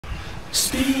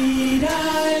Speed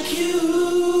IQ.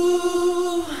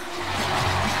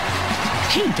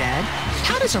 Hey, Dad,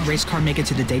 how does a race car make it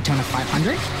to the Daytona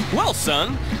 500? Well,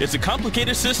 son, it's a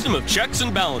complicated system of checks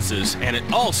and balances, and it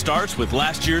all starts with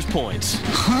last year's points.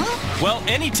 Huh? Well,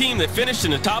 any team that finished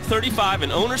in the top 35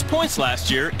 in owners' points last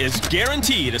year is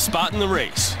guaranteed a spot in the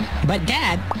race. But,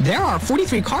 Dad, there are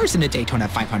 43 cars in the Daytona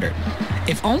 500.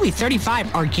 If only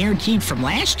 35 are guaranteed from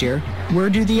last year, where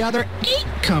do the other 8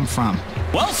 come from?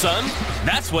 Well, son,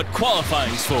 that's what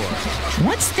qualifying's for.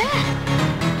 What's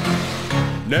that?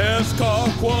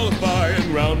 NASCAR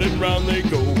qualifying, round and round they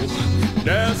go.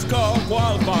 NASCAR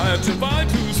qualifying to find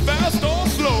who's fast or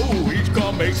slow. Each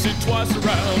car makes it twice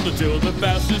around until the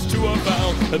fastest two are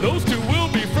found. And those two will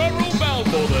be front row bound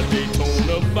for the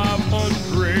Daytona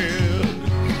 500.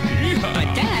 Yeehaw.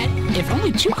 But, Dad, if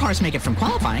only 2 cars make it from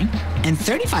qualifying and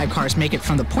 35 cars make it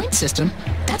from the point system,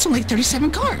 that's only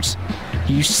 37 cars.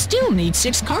 You still need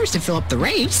 6 cars to fill up the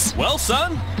race. Well,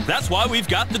 son, that's why we've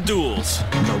got the duels.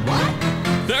 The what?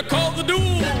 They're called the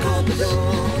duels.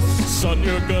 Son,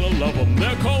 you're gonna love them.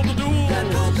 They're called the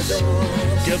duels.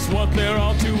 Guess what? There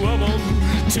are 2 of them.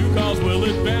 2 cars will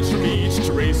advance from each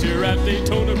to race here at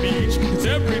Daytona Beach. It's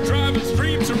every driver's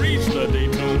dream to reach the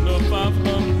Daytona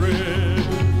 500.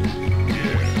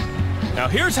 Yeah. Now,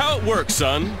 here's how it works,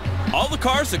 son. All the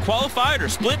cars that qualified are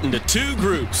split into 2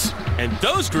 groups, and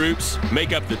those groups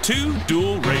make up the 2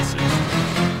 dual races.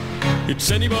 It's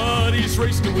anybody's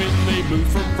race to win. They move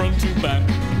from front to back.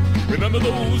 Remember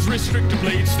those restrictor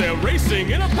plates, they're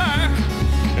racing in a pack.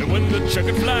 And when the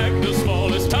checkered flag does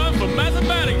fall, it's time for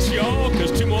mathematics, y'all,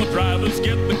 cause 2 more drivers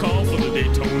get the call for the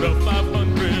Daytona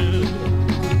 500.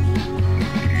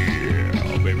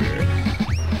 Yeah, baby.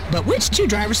 But which 2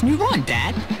 drivers move on,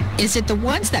 Dad? Is it the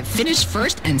ones that finished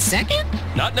first and second?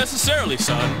 Not necessarily,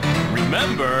 son.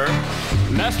 Remember,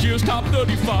 last year's top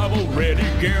 35 already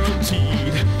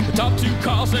guaranteed. The top 2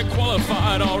 cars that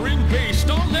qualified are in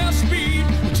based on their speed.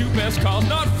 The 2 best cars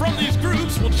not from these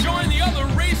groups will join the other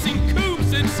racing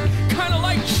coups. It's kind of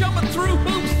like jumping through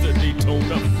hoops, the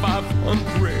Daytona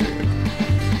 500.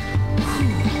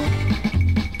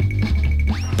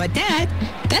 But, Dad,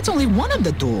 that's only one of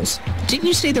the duels. Didn't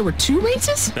you say there were 2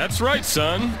 races? That's right,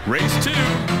 son. Race 2.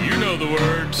 You know the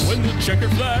words. When the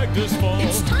checkered flag does fall,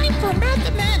 It's time for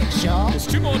mathematics, y'all. as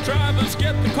 2 more drivers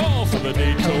get the call for the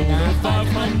Daytona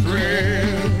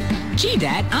 500. Gee,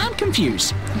 Dad, I'm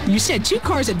confused. You said 2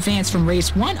 cars advanced from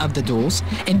race 1 of the duels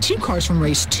and 2 cars from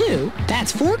race 2.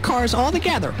 That's 4 cars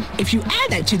altogether. If you add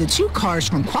that to the 2 cars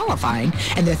from qualifying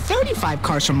and the 35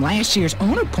 cars from last year's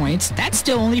owner points, that's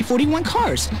still only 41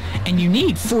 cars. And you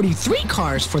need 43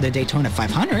 cars for the Daytona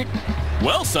 500.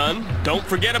 well, son, don't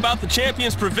forget about the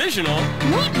Champions Provisional.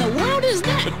 What in the world is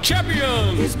that? The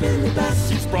champion! He's been the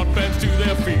best. He's brought fans to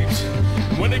their feet.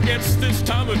 When it gets this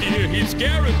time of year, he's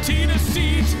guaranteed a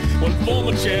seat. One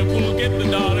former champ will get the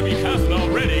nod if he hasn't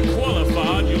already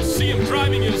qualified. You'll see him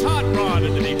driving his hot rod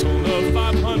at the Daytona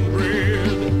 500.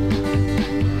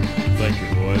 Thank you,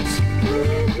 boys.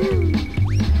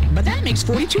 But that makes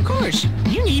 42 cars.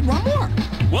 You need 1 more.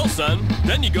 Well, son,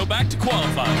 then you go back to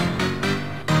qualifying.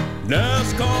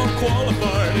 NASCAR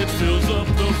qualifying, it fills up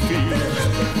the field.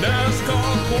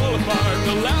 NASCAR qualifying,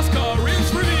 the last car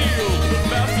is revealed. The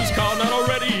fastest car not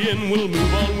already in will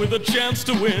move on with a chance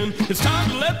to win. It's time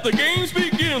to let the games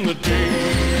begin. The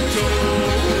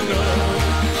Daytona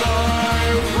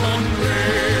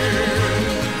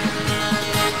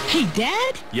 500. Hey,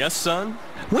 Dad? Yes, son?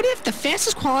 What if the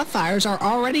fastest qualifiers are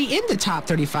already in the top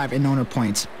 35 in owner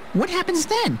points? What happens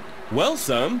then? Well,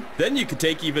 son, then you could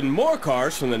take even more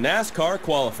cars from the NASCAR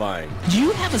qualifying. Do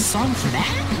you have a song for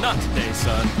that? Not today,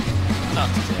 son. Not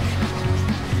today.